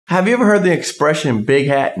Have you ever heard the expression big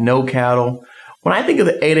hat, no cattle? When I think of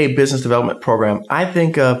the 8A Business Development Program, I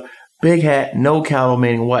think of big hat, no cattle,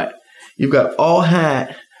 meaning what? You've got all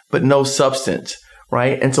hat, but no substance,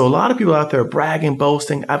 right? And so a lot of people out there bragging,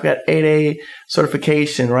 boasting, I've got 8A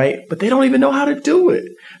certification, right? But they don't even know how to do it.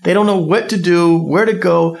 They don't know what to do, where to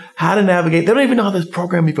go, how to navigate. They don't even know how this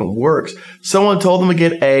program even works. Someone told them to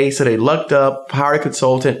get A, so they lucked up, hired a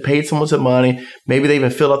consultant, paid someone some money. Maybe they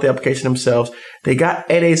even filled out the application themselves. They got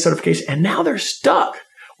 8A certification and now they're stuck.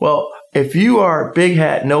 Well, if you are big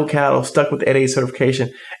hat, no cattle, stuck with 8A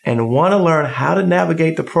certification and want to learn how to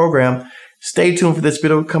navigate the program, stay tuned for this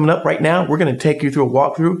video coming up right now. We're going to take you through a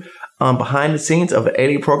walkthrough behind the scenes of the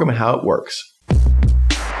 8A program and how it works.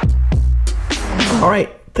 All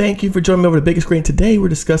right. Thank you for joining me over the big screen. Today, we're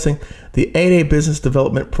discussing the 8A Business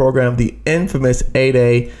Development Program, the infamous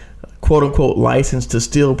 8A quote unquote license to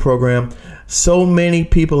steal program. So many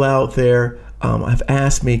people out there have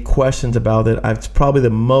asked me questions about it. It's probably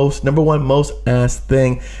the number one most asked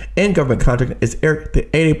thing in government contracting is, Eric, the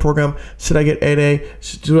 8A program, should I get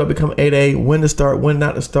 8A? Do I become 8A? When to start, when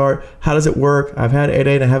not to start? How does it work? I've had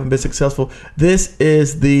 8A and I haven't been successful. This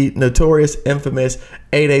is the notorious, infamous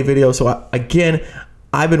 8A video. So again,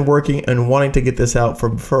 I've been working and wanting to get this out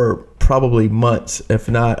for probably months, if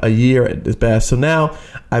not a year at this best. So now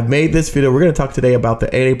I've made this video. We're going to talk today about the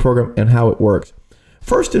 8A program and how it works.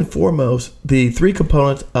 First and foremost, the three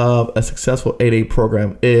components of a successful 8A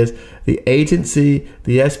program is the agency,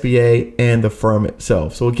 the SBA, and the firm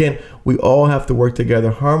itself. So again, we all have to work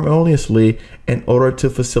together harmoniously in order to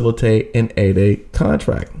facilitate an 8A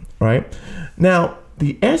contract, right? Now,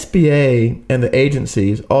 the SBA and the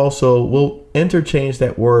agencies also will interchange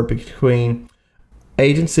that word between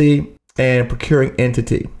agency and procuring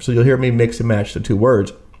entity. So you'll hear me mix and match the two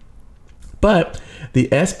words. But the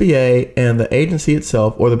SBA and the agency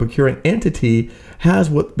itself, or the procuring entity, has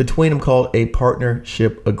what between them called a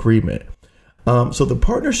partnership agreement. So the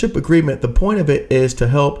partnership agreement, the point of it is to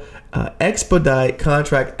help expedite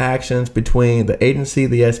contract actions between the agency,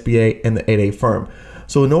 the SBA, and the 8A firm.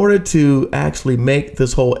 So in order to actually make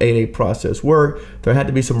this whole 8A process work, there had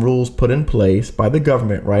to be some rules put in place by the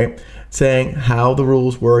government, right? Saying how the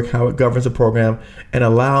rules work, how it governs the program, and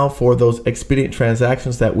allow for those expedient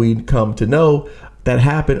transactions that we come to know that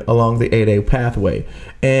happen along the 8A pathway.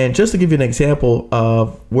 And just to give you an example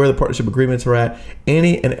of where the partnership agreements are at,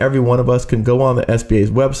 any and every one of us can go on the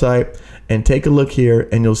SBA's website and take a look here,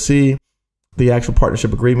 and you'll see the actual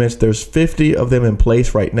partnership agreements. There's 50 of them in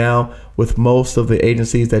place right now with most of the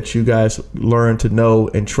agencies that you guys learn to know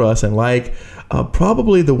and trust and like.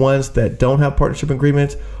 Probably the ones that don't have partnership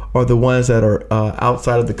agreements are the ones that are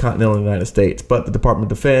outside of the continental United States, but the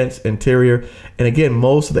Department of Defense, Interior, and again,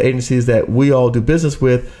 most of the agencies that we all do business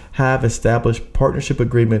with have established partnership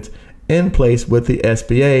agreements in place with the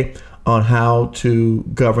SBA on how to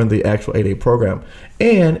govern the actual 8A program.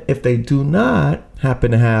 And if they do not happen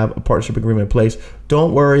to have a partnership agreement in place,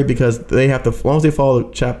 don't worry, because they have to, as long as they follow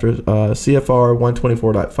chapter CFR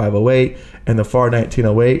 124.508 and the FAR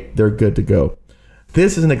 1908, they're good to go.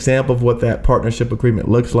 This is an example of what that partnership agreement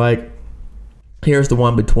looks like. Here's the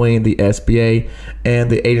one between the SBA and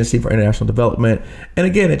the Agency for International Development. And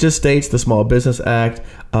again, it just states the Small Business Act.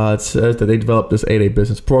 It says that they developed this 8A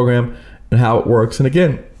business program and how it works. And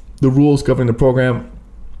again, the rules governing the program,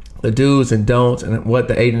 the do's and don'ts, and what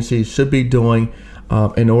the agency should be doing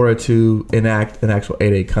in order to enact an actual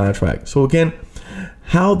 8A contract. So again,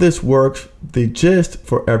 how this works, the gist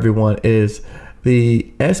for everyone is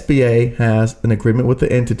the SBA has an agreement with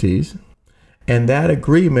the entities, and that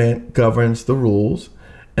agreement governs the rules.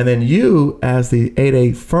 And then you, as the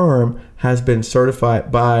 8A firm, has been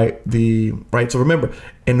certified by the, right? So remember,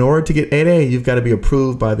 in order to get 8A, you've got to be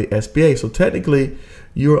approved by the SBA. So technically,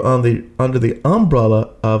 you're under the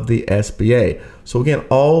umbrella of the SBA. So again,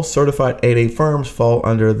 all certified 8A firms fall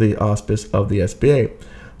under the auspice of the SBA.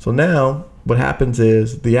 So now what happens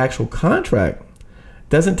is the actual contract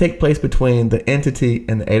doesn't take place between the entity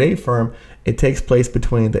and the 8A firm. It takes place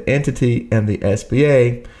between the entity and the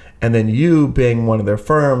SBA. And then you, being one of their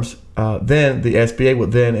firms, then the SBA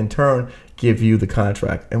would then in turn give you the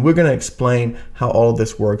contract. And we're going to explain how all of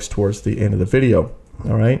this works towards the end of the video.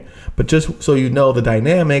 All right. But just so you know the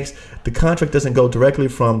dynamics, the contract doesn't go directly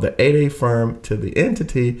from the 8A firm to the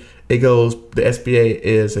entity. It goes, the SBA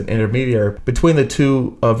is an intermediary between the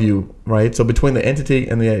two of you, right? So between the entity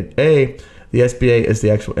and the 8A, the SBA is the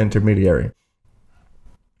actual intermediary.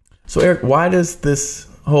 So Eric, why does this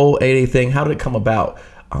whole 8A thing, how did it come about?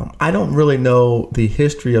 I don't really know the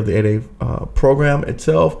history of the 8A program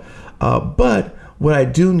itself, but what I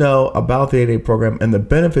do know about the 8A program and the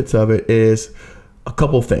benefits of it is a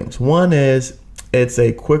couple of things. One is It's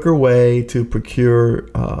a quicker way to procure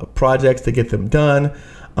projects to get them done,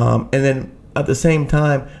 and then at the same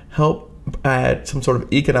time help add some sort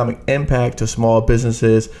of economic impact to small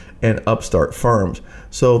businesses and upstart firms.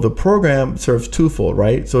 So the program serves twofold,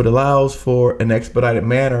 right? So it allows for an expedited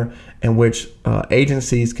manner in which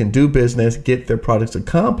agencies can do business, get their projects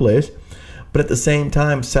accomplished, but at the same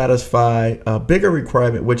time satisfy a bigger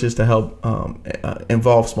requirement, which is to help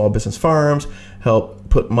involve small business firms, help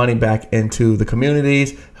put money back into the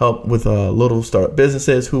communities, help with little startup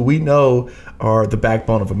businesses who we know are the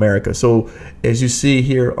backbone of America. So as you see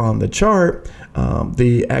here on the chart,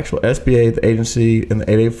 the actual SBA, the agency, and the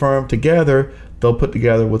 8A firm together, they'll put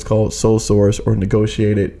together what's called sole source or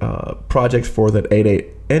negotiated projects for that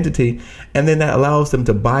 8A entity, and then that allows them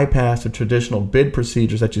to bypass the traditional bid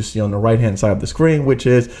procedures that you see on the right hand side of the screen, which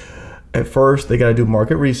is at first they got to do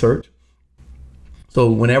market research. So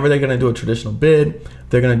whenever they're going to do a traditional bid,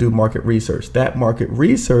 they're going to do market research. That market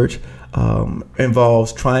research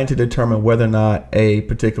involves trying to determine whether or not a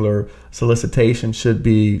particular solicitation should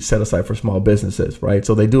be set aside for small businesses, right?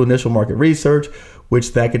 So they do initial market research,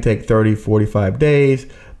 which that could take 30, 45 days.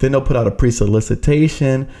 Then they'll put out a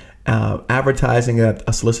pre-solicitation, advertising that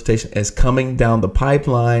a solicitation is coming down the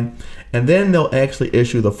pipeline, and then they'll actually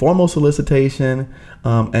issue the formal solicitation,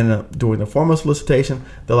 and during the formal solicitation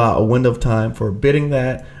they'll allow a window of time for bidding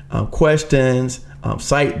that, questions,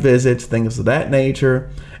 site visits, things of that nature.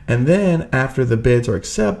 And then after the bids are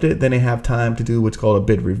accepted, then they have time to do what's called a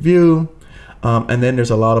bid review. And then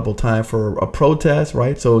there's a laudable time for a protest,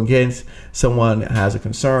 right? So again, someone has a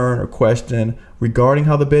concern or question regarding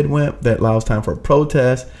how the bid went, that allows time for a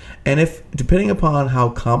protest. And if, depending upon how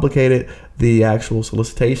complicated the actual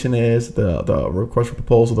solicitation is, the request for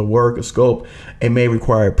proposal, the work, the scope, it may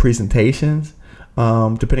require presentations.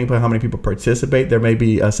 Depending upon how many people participate, there may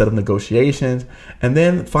be a set of negotiations, and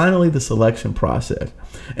then finally the selection process.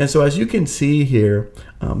 And so as you can see here,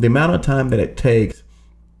 the amount of time that it takes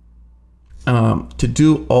to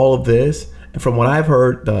do all of this, and from what I've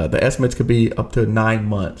heard, the estimates could be up to 9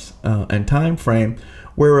 months in time frame.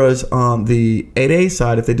 Whereas on the 8A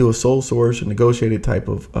side, if they do a sole source or negotiated type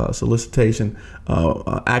of solicitation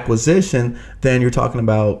acquisition, then you're talking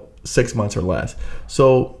about 6 months or less.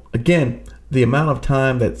 So again, the amount of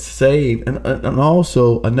time that's saved, and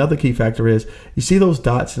also another key factor is, you see those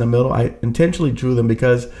dots in the middle? I intentionally drew them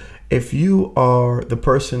because if you are the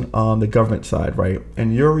person on the government side, right,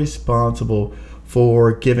 and you're responsible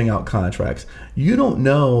for giving out contracts, you don't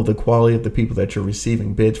know the quality of the people that you're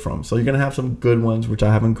receiving bids from. So you're gonna have some good ones, which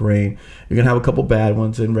I have in green. You're gonna have a couple bad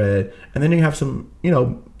ones in red, and then you have some,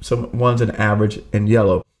 some ones in average in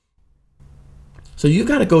yellow. So you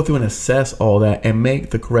got to go through and assess all that and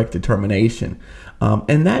make the correct determination.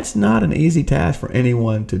 And that's not an easy task for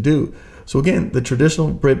anyone to do. So again, the traditional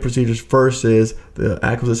bid procedures first is the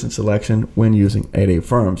acquisition selection when using 8A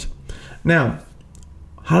firms. Now,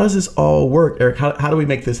 how does this all work, Eric? How do we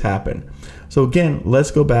make this happen? So again,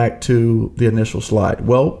 let's go back to the initial slide.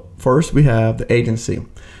 Well, first we have the agency.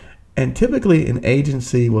 And typically an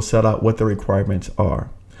agency will set out what the requirements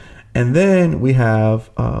are. And then we have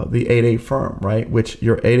the 8A firm, right? Which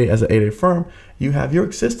your 8A, as an 8A firm, you have your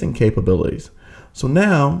existing capabilities. So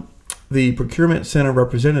now the procurement center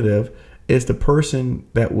representative is the person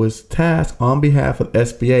that was tasked on behalf of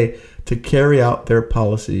SBA to carry out their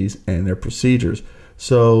policies and their procedures.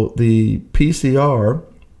 So the PCR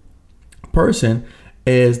person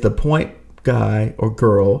is the point guy or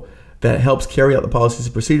girl that helps carry out the policies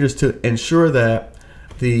and procedures to ensure that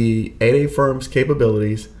the 8A firm's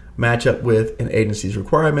capabilities match up with an agency's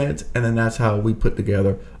requirements, and then that's how we put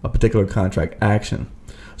together a particular contract action.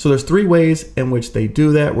 So there's 3 ways in which they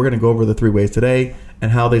do that. We're going to go over the 3 ways today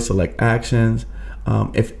and how they select actions.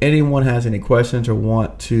 If anyone has any questions or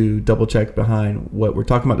want to double check behind what we're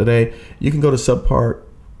talking about today, you can go to subpart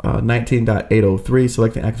 19.803,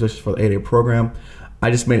 selecting acquisitions for the 8A program. I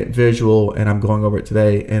just made it visual, and I'm going over it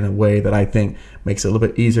today in a way that I think makes it a little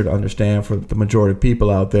bit easier to understand for the majority of people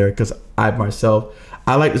out there, because I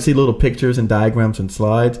like to see little pictures and diagrams and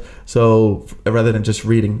slides, so rather than just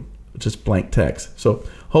reading just blank text. So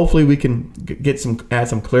hopefully we can add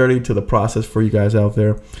some clarity to the process for you guys out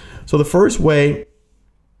there. So the first way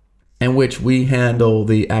in which we handle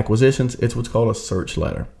the acquisitions, it's what's called a search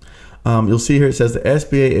letter. You'll see here it says the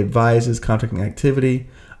SBA advises contracting activity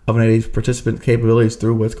of an 8A participant capabilities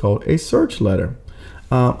through what's called a search letter.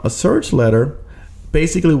 A search letter,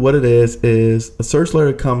 basically what it is a search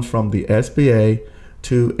letter comes from the SBA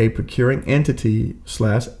to a procuring entity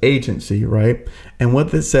 / agency, right? And what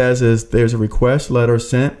this says is there's a request letter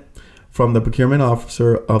sent from the procurement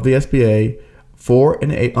officer of the SBA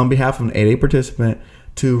on behalf of an 8A participant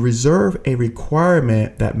to reserve a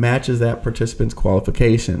requirement that matches that participant's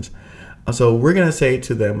qualifications. So we're going to say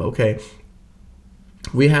to them, okay,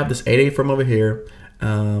 we have this 8A firm over here,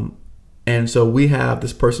 and so we have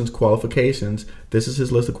this person's qualifications. This is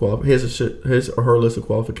his list of his or her list of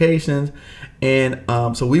qualifications, and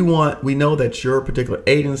so we know that your particular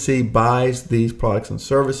agency buys these products and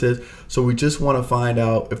services. So we just want to find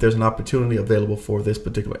out if there's an opportunity available for this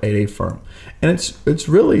particular 8A firm, and it's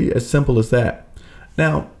really as simple as that.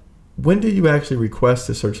 Now, when do you actually request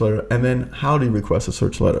a search letter, and then how do you request a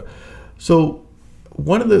search letter? So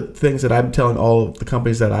one of the things that I'm telling all of the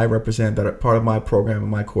companies that I represent that are part of my program and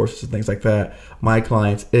my courses and things like that, my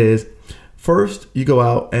clients, is first you go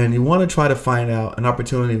out and you want to try to find out an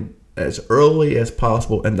opportunity as early as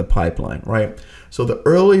possible in the pipeline, right? So the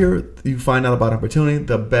earlier you find out about opportunity,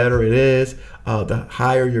 the better it is, the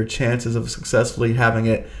higher your chances of successfully having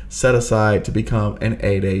it set aside to become an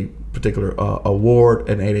 8A particular award,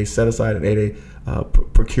 an 8A set aside, an 8A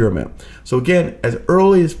procurement. So again, as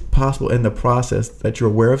early as possible in the process that you're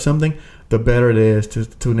aware of something, the better it is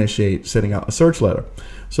to initiate sending out a search letter.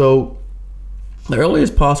 So the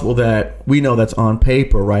earliest possible that we know that's on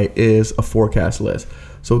paper, right, is a forecast list.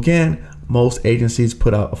 So again, most agencies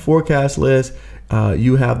put out a forecast list.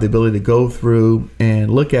 You have the ability to go through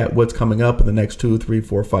and look at what's coming up in the next 2, 3,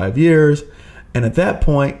 4, 5 years. And at that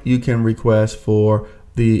point, you can request for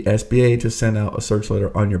the SBA to send out a search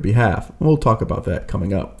letter on your behalf. We'll talk about that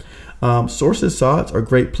coming up. Sources sought are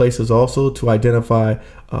great places also to identify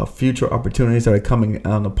future opportunities that are coming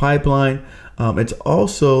down the pipeline. It's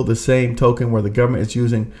also the same token where the government is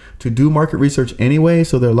using to do market research anyway.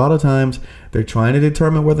 So there are a lot of times they're trying to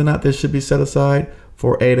determine whether or not this should be set aside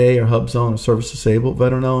for 8A or HUBZone or service disabled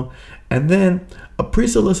veteran owned. And then a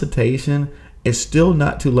pre-solicitation is still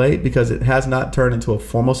not too late because it has not turned into a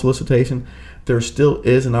formal solicitation. There still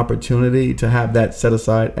is an opportunity to have that set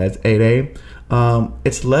aside as 8A.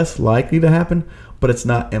 It's less likely to happen, but it's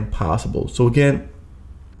not impossible. So again,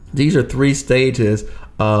 these are 3 stages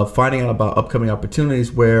of finding out about upcoming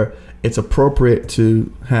opportunities where it's appropriate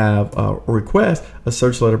to have a request a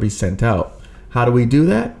search letter be sent out. How do we do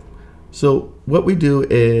that? So what we do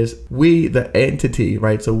is we, the entity,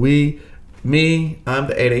 right? So I'm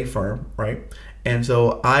the 8A firm, right? And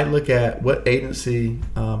so I look at what agency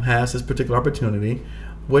has this particular opportunity,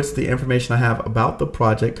 what's the information I have about the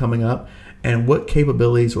project coming up, and what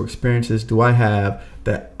capabilities or experiences do I have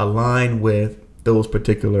that align with those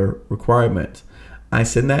particular requirements. I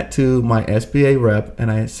send that to my SBA rep and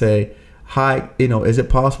I say, hi, is it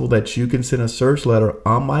possible that you can send a search letter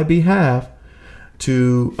on my behalf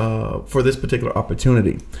to for this particular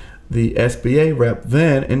opportunity? The SBA rep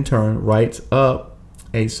then in turn writes up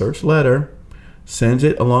a search letter, sends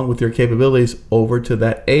it along with your capabilities over to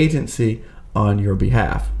that agency on your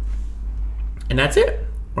behalf. And that's it,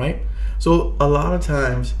 right? So a lot of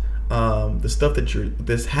times the stuff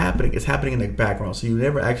that's happening is happening in the background, so you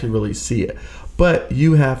never actually really see it. But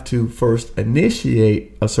you have to first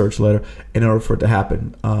initiate a search letter in order for it to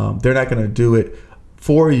happen. They're not going to do it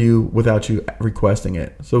for you without you requesting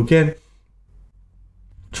it. So again,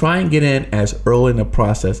 try and get in as early in the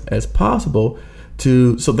process as possible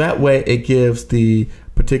so that way it gives the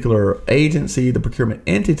particular agency, the procurement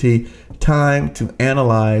entity, time to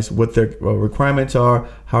analyze what their requirements are,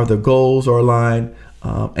 how their goals are aligned,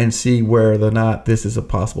 and see whether or not this is a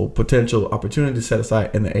possible potential opportunity to set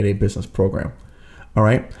aside in the 8A business program. All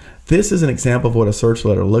right. This is an example of what a search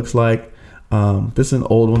letter looks like. This is an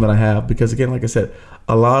old one that I have because, again, like I said,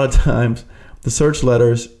 a lot of times the search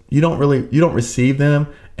letters, you don't receive them,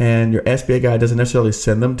 and your SBA guy doesn't necessarily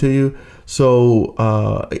send them to you. So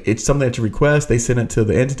it's something that you request, they send it to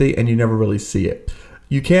the entity, and you never really see it.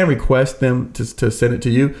 You can request them to send it to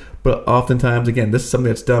you, but oftentimes, again, this is something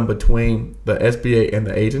that's done between the SBA and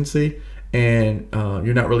the agency, and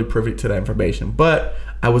you're not really privy to that information. But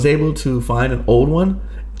I was able to find an old one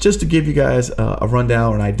just to give you guys a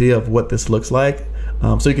rundown or an idea of what this looks like,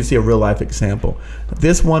 so you can see a real life example.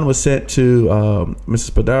 This one was sent to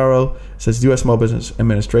Mrs. Padaro. It says U.S. Small Business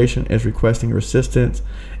Administration is requesting your assistance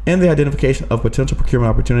in the identification of potential procurement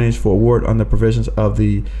opportunities for award under provisions of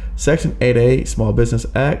the Section 8A Small Business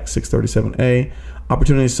Act 637A.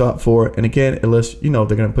 Opportunities sought for, and again, it lists, they're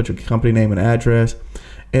going to put your company name and address.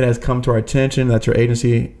 It has come to our attention that your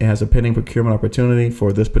agency has a pending procurement opportunity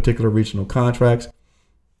for this particular regional contracts.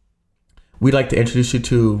 We'd like to introduce you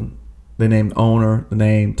to the named owner, the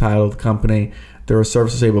name, title of the company. They're a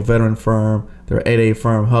service disabled veteran firm. They're an 8A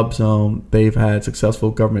firm, HUBZone. They've had successful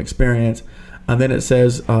government experience. And then it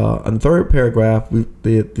says in the third paragraph,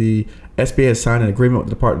 the SBA has signed an agreement with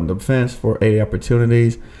the Department of Defense for 8A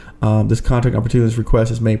opportunities. This contract opportunities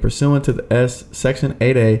request is made pursuant to the Section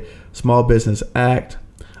 8A Small Business Act,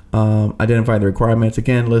 identifying the requirements,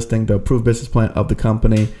 again, listing the approved business plan of the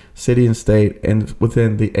company, city and state, and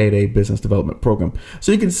within the 8A Business Development Program.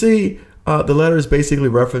 So you can see the letter is basically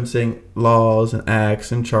referencing laws and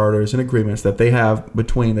acts and charters and agreements that they have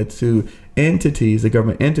between the two entities, the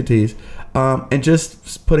government entities, and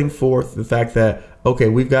just putting forth the fact that, okay,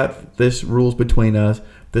 we've got this rules between us.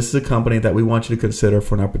 This is a company that we want you to consider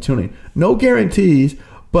for an opportunity. No guarantees,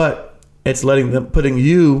 but it's putting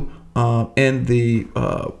you in the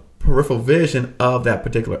peripheral vision of that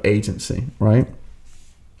particular agency, right?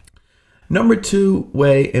 Number 2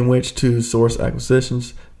 way in which to source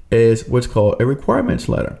acquisitions is what's called a requirements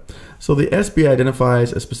letter. So the SBA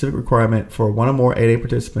identifies a specific requirement for one or more 8A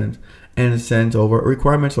participants and sends over a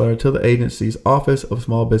requirements letter to the agency's Office of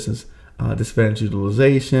Small Business Disadvantage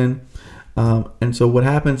Utilization. And so what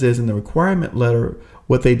happens is in the requirement letter,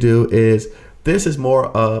 what they do is this is more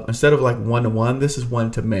of, instead of like one-to-one, this is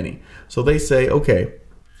one-to-many. So they say, okay,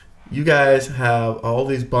 you guys have all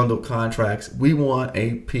these bundled contracts. We want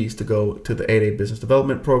a piece to go to the 8A Business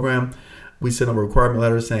Development Program. We send them a requirement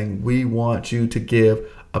letter saying we want you to give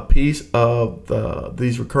a piece of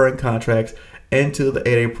these recurring contracts into the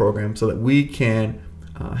 8A program so that we can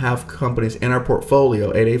have companies in our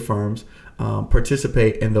portfolio, 8A firms,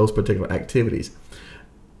 participate in those particular activities.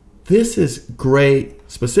 This is great,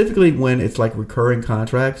 specifically when it's like recurring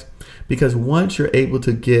contracts, because once you're able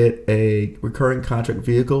to get a recurring contract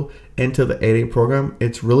vehicle into the 8A program,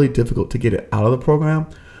 it's really difficult to get it out of the program.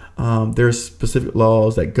 There's specific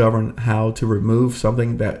laws that govern how to remove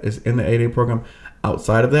something that is in the 8A program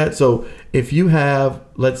outside of that. So if you have,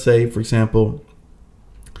 let's say, for example,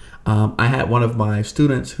 I had one of my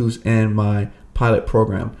students who's in my pilot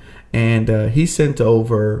program, and he sent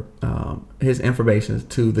over his information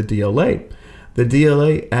to the DLA. The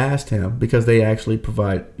DLA asked him, because they actually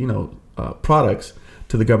provide, products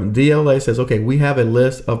to the government. DLA says, okay, we have a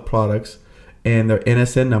list of products and their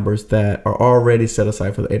NSN numbers that are already set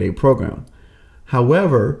aside for the 8A program.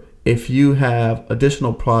 However, if you have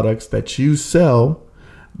additional products that you sell,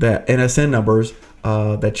 that NSN numbers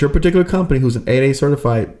that your particular company who's an 8A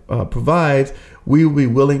certified provides, we will be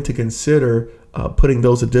willing to consider putting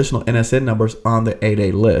those additional NSN numbers on the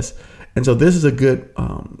 8A list. And so this is a good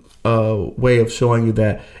way of showing you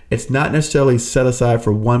that it's not necessarily set aside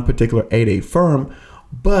for one particular 8A firm,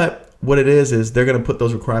 but what it is they're going to put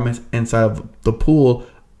those requirements inside of the pool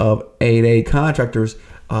of 8A contractors,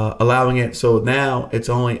 allowing it so now it's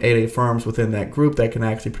only 8A firms within that group that can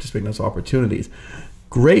actually participate in those opportunities.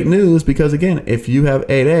 Great news, because again, if you have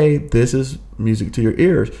 8A, this is music to your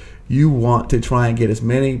ears. You want to try and get as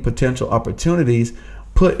many potential opportunities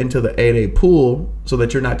put into the 8A pool so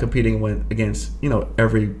that you're not competing against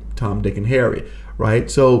every Tom, Dick, and Harry, right?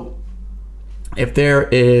 So if there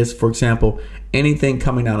is, for example, anything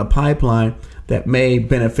coming down a pipeline that may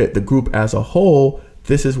benefit the group as a whole,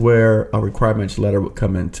 this is where a requirements letter would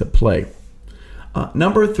come into play.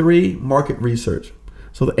 Number 3, market research.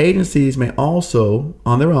 So the agencies may also,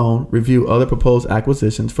 on their own, review other proposed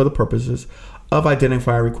acquisitions for the purposes of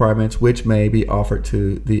identifying requirements which may be offered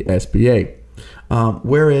to the SBA.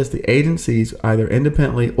 Whereas the agencies, either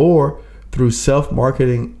independently or through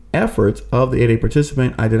self-marketing efforts of the 8A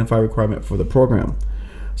participant, identify requirement for the program.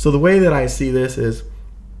 So the way that I see this is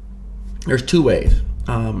there's 2 ways.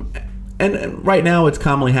 And right now it's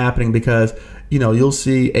commonly happening because, you'll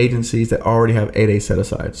see agencies that already have 8A set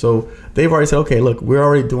aside. So they've already said, okay, look, we're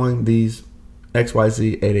already doing these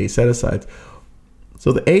XYZ 8A set asides.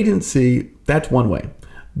 So the agency, that's one way.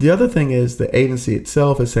 The other thing is the agency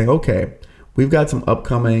itself is saying, okay, we've got some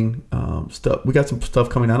upcoming stuff. We got some stuff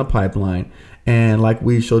coming down the pipeline. And like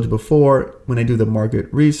we showed you before, when they do the market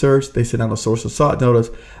research, they send out a source of sought notice.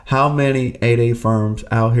 How many 8A firms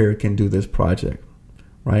out here can do this project,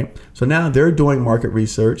 right? So now they're doing market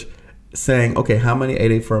research saying, okay, how many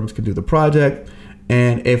 8A firms can do the project?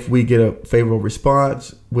 And if we get a favorable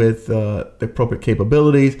response with the appropriate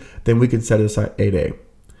capabilities, then we can set aside 8A.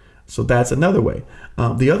 So that's another way.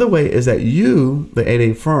 The other way is that you, the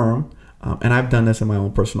 8A firm, and I've done this in my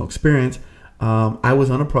own personal experience, I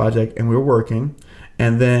was on a project and we were working,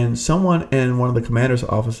 and then someone in one of the commander's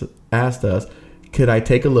offices asked us, could I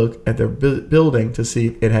take a look at their building to see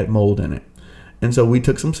if it had mold in it? And so we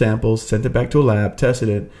took some samples, sent it back to a lab, tested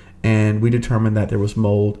it, and we determined that there was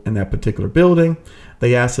mold in that particular building.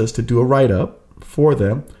 They asked us to do a write-up for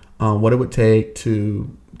them on what it would take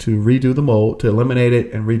to redo the mold, to eliminate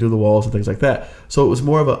it and redo the walls and things like that. So it was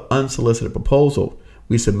more of an unsolicited proposal.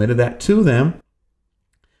 We submitted that to them.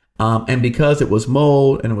 And because it was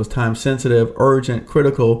mold and it was time sensitive, urgent,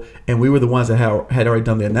 critical, and we were the ones that had already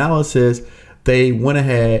done the analysis, they went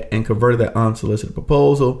ahead and converted that unsolicited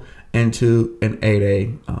proposal into an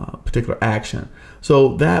 8A particular action.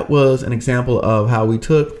 So that was an example of how we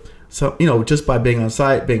took, so just by being on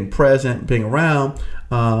site, being present, being around,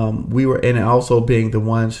 we were in, and also being the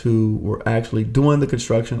ones who were actually doing the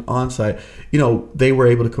construction on site. They were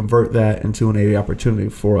able to convert that into an 8A opportunity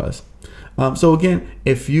for us. So again,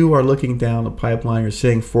 if you are looking down the pipeline, you're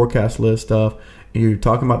seeing forecast list stuff, and you're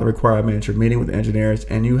talking about the requirements, you're meeting with engineers,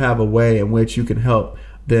 and you have a way in which you can help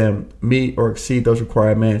them meet or exceed those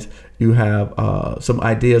requirements, you have some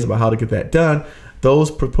ideas about how to get that done,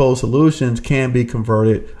 those proposed solutions can be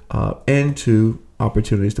converted into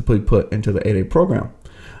opportunities to be put into the 8A program.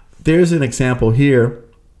 There's an example here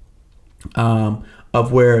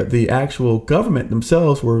of where the actual government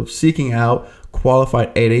themselves were seeking out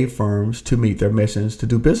qualified 8A firms to meet their missions to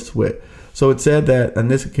do business with. So it said that in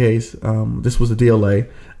this case, this was a DLA,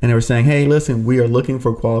 and they were saying, hey, listen, we are looking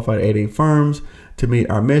for qualified 8A firms to meet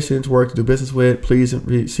our missions, work to do business with. Please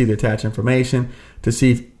see the attached information to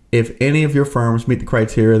see if any of your firms meet the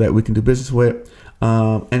criteria that we can do business with.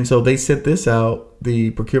 And so they sent this out.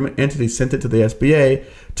 The procurement entity sent it to the SBA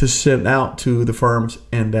to send out to the firms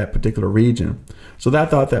in that particular region. So I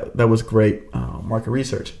thought that was great market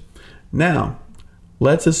research. Now,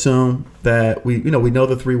 let's assume that we know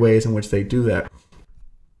the three ways in which they do that.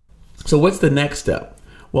 So what's the next step?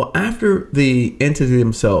 Well, after the entity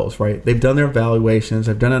themselves, right, they've done their evaluations,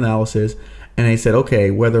 they've done analysis, and they said, okay,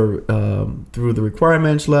 whether through the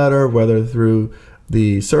requirements letter, whether through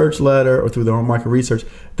the search letter or through their own market research,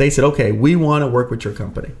 they said, okay, we want to work with your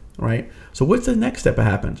company, right? So what's the next step that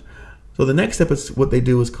happens? So the next step is what they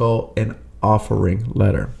do is called an offering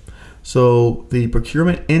letter. So the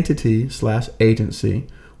procurement entity / agency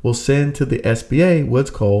will send to the SBA what's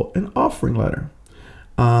called an offering letter.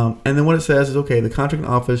 And then what it says is, okay, the contracting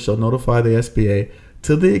office shall notify the SBA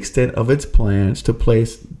to the extent of its plans to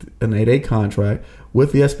place an 8A contract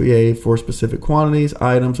with the SBA for specific quantities,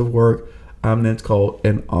 items of work, and it's called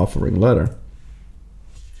an offering letter.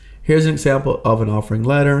 Here's an example of an offering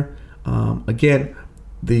letter. Again,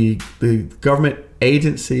 the government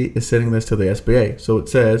agency is sending this to the SBA. So it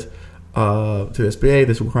says to the SBA,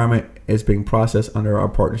 this requirement is being processed under our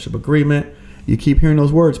partnership agreement. You keep hearing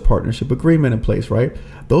those words, partnership agreement in place, right?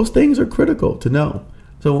 Those things are critical to know.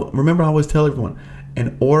 So remember, I always tell everyone,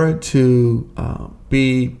 in order to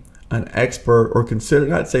be an expert, or consider,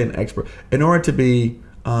 not say an expert, in order to be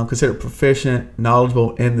considered proficient,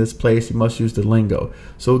 knowledgeable in this place, you must use the lingo.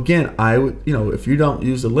 So again, I would, if you don't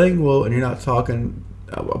use the lingo and you're not talking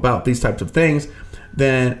about these types of things,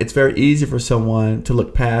 then it's very easy for someone to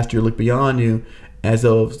look past you or look beyond you as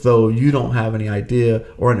though you don't have any idea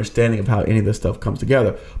or understanding of how any of this stuff comes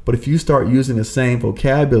together. But if you start using the same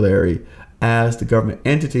vocabulary as the government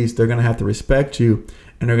entities, they're going to have to respect you,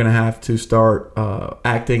 and they're going to have to start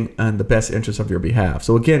acting in the best interest of your behalf.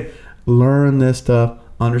 So again, learn this stuff,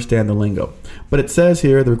 understand the lingo. But it says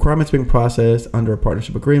here, the requirements being processed under a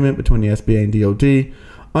partnership agreement between the SBA and DOD,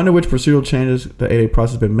 under which procedural changes the 8A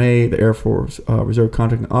process has been made. The Air Force Reserve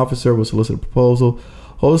Contracting Officer will solicit a proposal,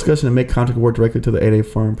 hold discussion, and make contract award directly to the 8A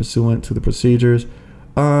firm pursuant to the procedures.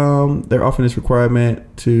 They're offering this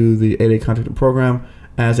requirement to the 8A contracting program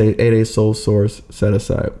as a 8A sole source set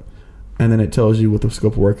aside. And then it tells you what the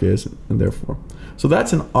scope of work is, and therefore. So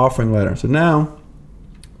that's an offering letter. So now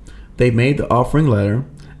they made the offering letter,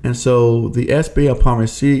 and so the SBA, upon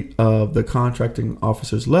receipt of the contracting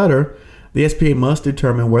officer's letter, the SBA must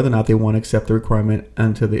determine whether or not they want to accept the requirement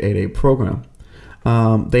into the 8A program.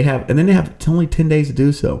 They have only 10 days to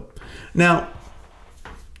do so. Now,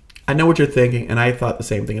 I know what you're thinking, and I thought the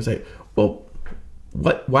same thing. It's like, well,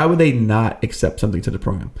 why would they not accept something to the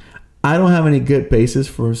program? I don't have any good basis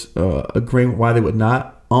for agreeing why they would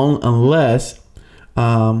not, unless,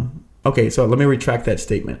 okay, so let me retract that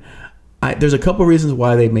statement. There's a couple reasons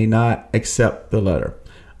why they may not accept the letter.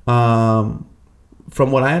 From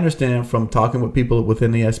what I understand from talking with people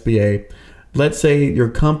within the SBA, let's say your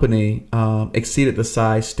company exceeded the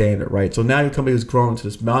size standard, right? So now your company has grown to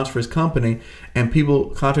this monstrous company, and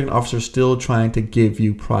contracting officers still trying to give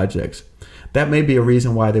you projects. That may be a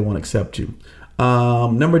reason why they won't accept you.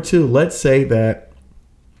 Number two, let's say that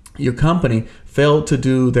your company failed to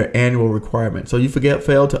do their annual requirement. So you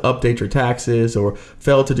failed to update your taxes or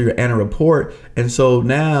failed to do your annual report. And so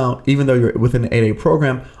now, even though you're within the 8A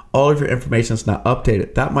program, all of your information is not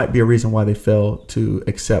updated. That might be a reason why they fail to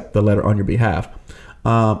accept the letter on your behalf.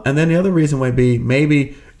 And then the other reason might be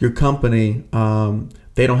maybe your company,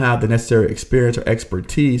 they don't have the necessary experience or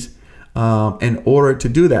expertise in order to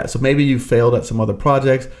do that. So maybe you failed at some other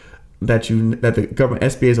projects. that the government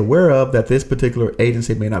SBA is aware of that this particular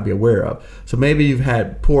agency may not be aware of. So maybe you've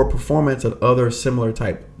had poor performance at other similar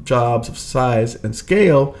type jobs of size and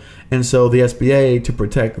scale, and so the SBA, to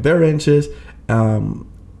protect their interests,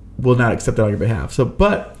 will not accept that on your behalf. So,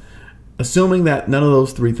 but assuming that none of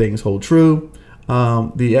those three things hold true,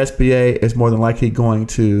 the SBA is more than likely going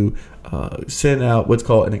to send out what's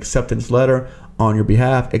called an acceptance letter on your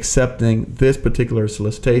behalf, accepting this particular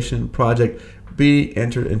solicitation project be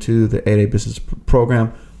entered into the 8A business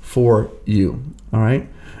program for you. All right.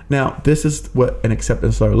 Now, this is what an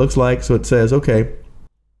acceptance letter looks like. So it says, okay,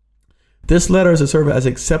 this letter is to serve as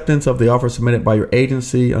acceptance of the offer submitted by your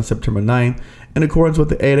agency on September 9th in accordance with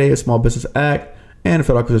the 8A Small Business Act and the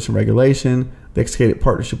Federal Acquisition Regulation, the executed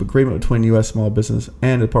partnership agreement between U.S. Small Business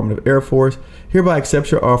and the Department of Air Force. Hereby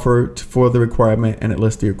accepts your offer for the requirement, and it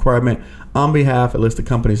lists the requirement on behalf. It lists the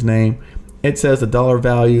company's name. It says the dollar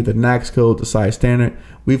value, the NAICS code, the size standard.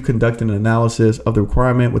 We've conducted an analysis of the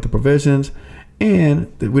requirement with the provisions,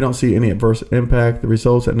 and we don't see any adverse impact. The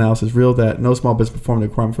results analysis revealed that no small business performed the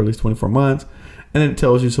requirement for at least 24 months. And then it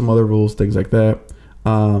tells you some other rules, things like that,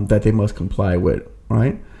 that they must comply with,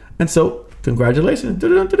 right? And so, congratulations.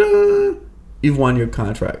 Da-da-da-da-da. You've won your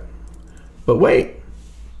contract. But wait,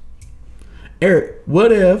 Eric,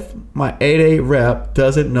 what if my 8A rep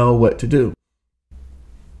doesn't know what to do?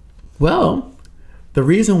 Well, the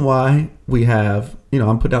reason why we have,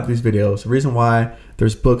 I'm putting out these videos, the reason why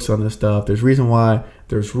there's books on this stuff, there's reason why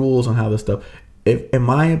there's rules on how this stuff, in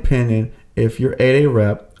my opinion, if your 8A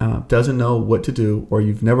rep doesn't know what to do, or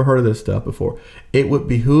you've never heard of this stuff before, it would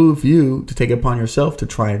behoove you to take it upon yourself to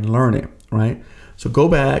try and learn it, right? So go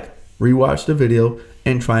back, rewatch the video,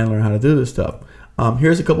 and try and learn how to do this stuff.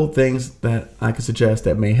 Here's a couple of things that I could suggest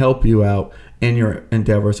that may help you out in your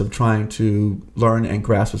endeavors of trying to learn and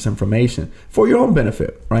grasp this information for your own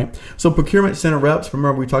benefit, right? So procurement center reps,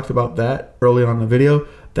 remember we talked about that earlier on in the video.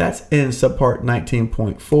 That's in subpart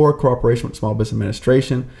 19.4, cooperation with small business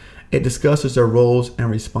administration. It discusses their roles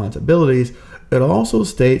and responsibilities. It also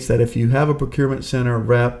states that if you have a procurement center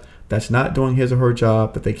rep that's not doing his or her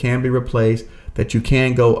job, that they can be replaced, that you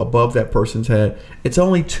can go above that person's head. It's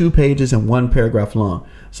only 2 pages and 1 paragraph long.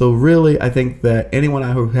 So really, I think that anyone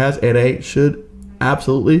who has 8A should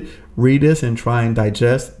absolutely read this and try and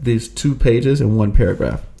digest these 2 pages and 1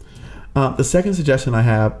 paragraph. The second suggestion I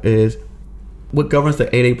have is what governs the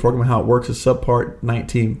 8A program and how it works is subpart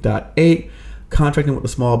 19.8, contracting with the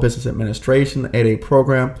Small Business Administration, the 8A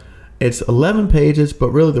program. It's 11 pages,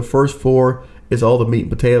 but really the first 4 is all the meat and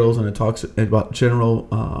potatoes, and it talks about general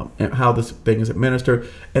and how this thing is administered,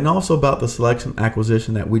 and also about the selection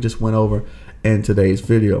acquisition that we just went over in today's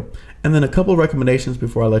video. And then a couple of recommendations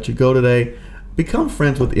before I let you go today. Become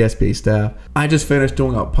friends with the SBA staff. I just finished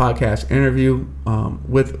doing a podcast interview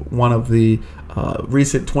with one of the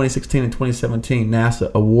recent 2016 and 2017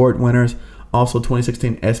 NASA award winners, also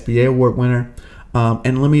 2016 SBA award winner.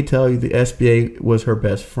 And let me tell you, the SBA was her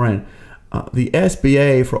best friend. The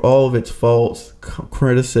SBA, for all of its faults,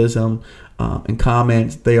 criticism, and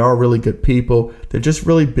comments, they are really good people. They're just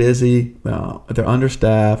really busy. They're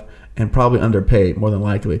understaffed and probably underpaid, more than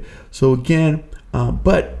likely. So again,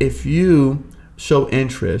 but if you show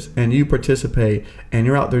interest and you participate and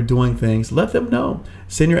you're out there doing things, let them know.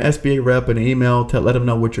 Send your SBA rep an email to let them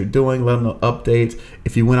know what you're doing, let them know updates.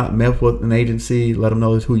 If you went out and met with an agency, let them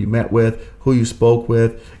know who you met with, who you spoke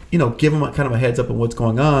with. Give them kind of a heads up on what's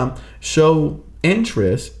going on. Show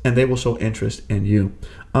interest, and they will show interest in you.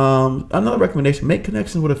 Another recommendation, make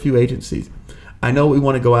connections with a few agencies. I know we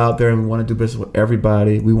want to go out there and we want to do business with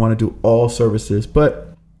everybody. We want to do all services,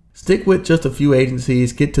 but stick with just a few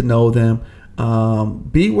agencies, get to know them,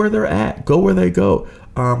 be where they're at, go where they go,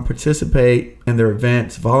 participate in their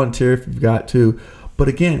events, volunteer if you've got to. But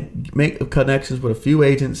again, make connections with a few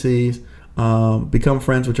agencies, become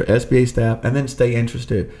friends with your SBA staff, and then stay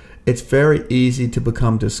interested. It's very easy to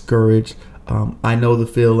become discouraged. I know the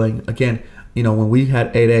feeling. Again, when we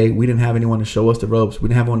had 8A, we didn't have anyone to show us the ropes. We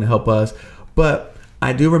didn't have anyone to help us. But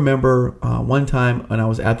I do remember one time when I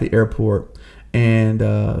was at the airport, and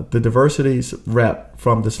the diversities rep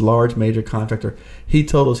from this large major contractor, he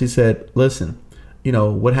told us, he said, listen,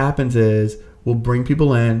 what happens is we'll bring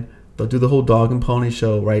people in. They'll do the whole dog and pony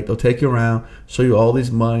show, right? They'll take you around, show you all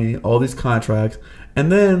these money, all these contracts,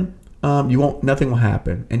 and then nothing will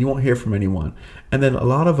happen, and you won't hear from anyone. And then a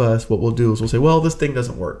lot of us, what we'll do is we'll say, well, this thing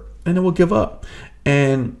doesn't work, and then we'll give up.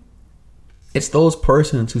 And It's those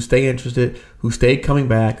persons who stay interested, who stay coming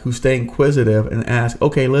back, who stay inquisitive and ask,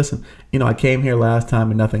 okay, listen, I came here last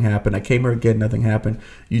time and nothing happened. I came here again, nothing happened.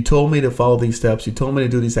 You told me to follow these steps. You told me to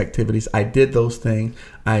do these activities. I did those things.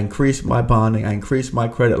 I increased my bonding. I increased my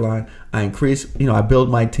credit line. I build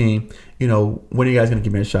my team. When are you guys going to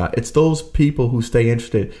give me a shot? It's those people who stay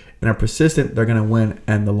interested and are persistent. They're going to win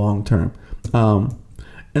in the long term.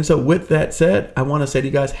 And so with that said, I want to say to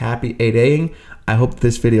you guys, happy 8Aing. I hope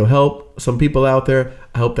this video helped some people out there.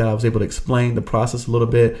 I hope that I was able to explain the process a little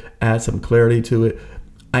bit, add some clarity to it.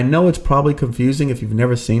 I know it's probably confusing if you've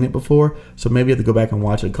never seen it before, so maybe you have to go back and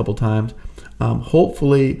watch it a couple times.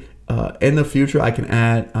 Hopefully, in the future, I can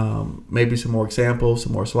add maybe some more examples,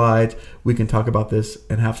 some more slides. We can talk about this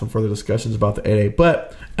and have some further discussions about the 8A.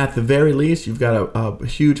 But at the very least, you've got a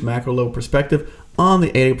huge macro level perspective on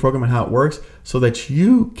the 8A program and how it works, so that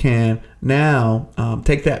you can now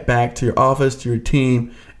take that back to your office, to your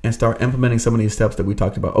team, and start implementing some of these steps that we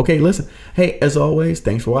talked about. Okay, listen. Hey, as always,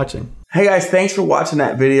 thanks for watching. Hey guys, thanks for watching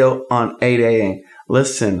that video on 8Aing.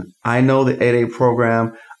 Listen, I know the 8A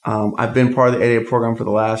program. I've been part of the 8A program for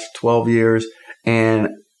the last 12 years, and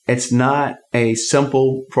it's not a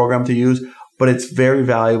simple program to use, but it's very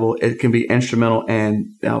valuable. It can be instrumental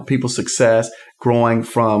in people's success, growing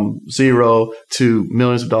from zero to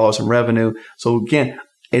millions of dollars in revenue. So again,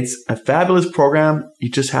 it's a fabulous program. You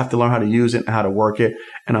just have to learn how to use it and how to work it.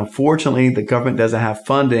 And unfortunately, the government doesn't have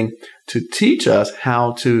funding to teach us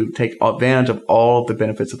how to take advantage of all of the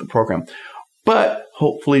benefits of the program. But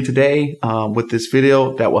hopefully today, with this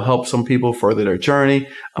video, that will help some people further their journey.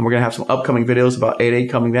 We're going to have some upcoming videos about 8A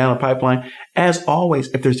coming down the pipeline. As always,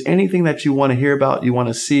 if there's anything that you want to hear about, you want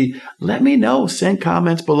to see, let me know. Send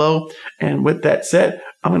comments below. And with that said,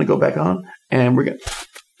 I'm going to go back on and we're going to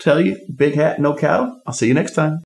tell you, big hat, no cow. I'll see you next time.